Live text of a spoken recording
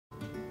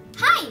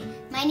Hi,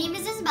 my name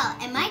is Isabel,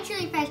 and my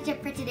Truly Fresh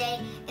tip for today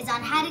is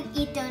on how to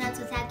eat donuts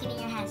without getting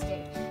your hands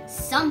dirty.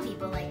 Some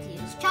people like to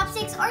use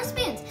chopsticks or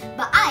spoons,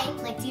 but I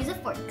like to use a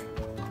fork.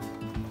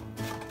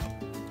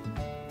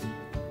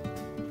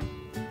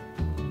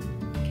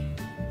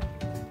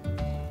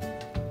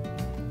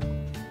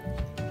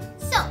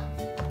 So,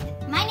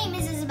 my name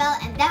is Isabel,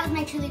 and that was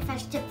my Truly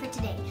Fresh tip for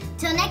today.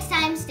 Till next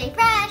time, stay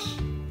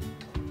fresh!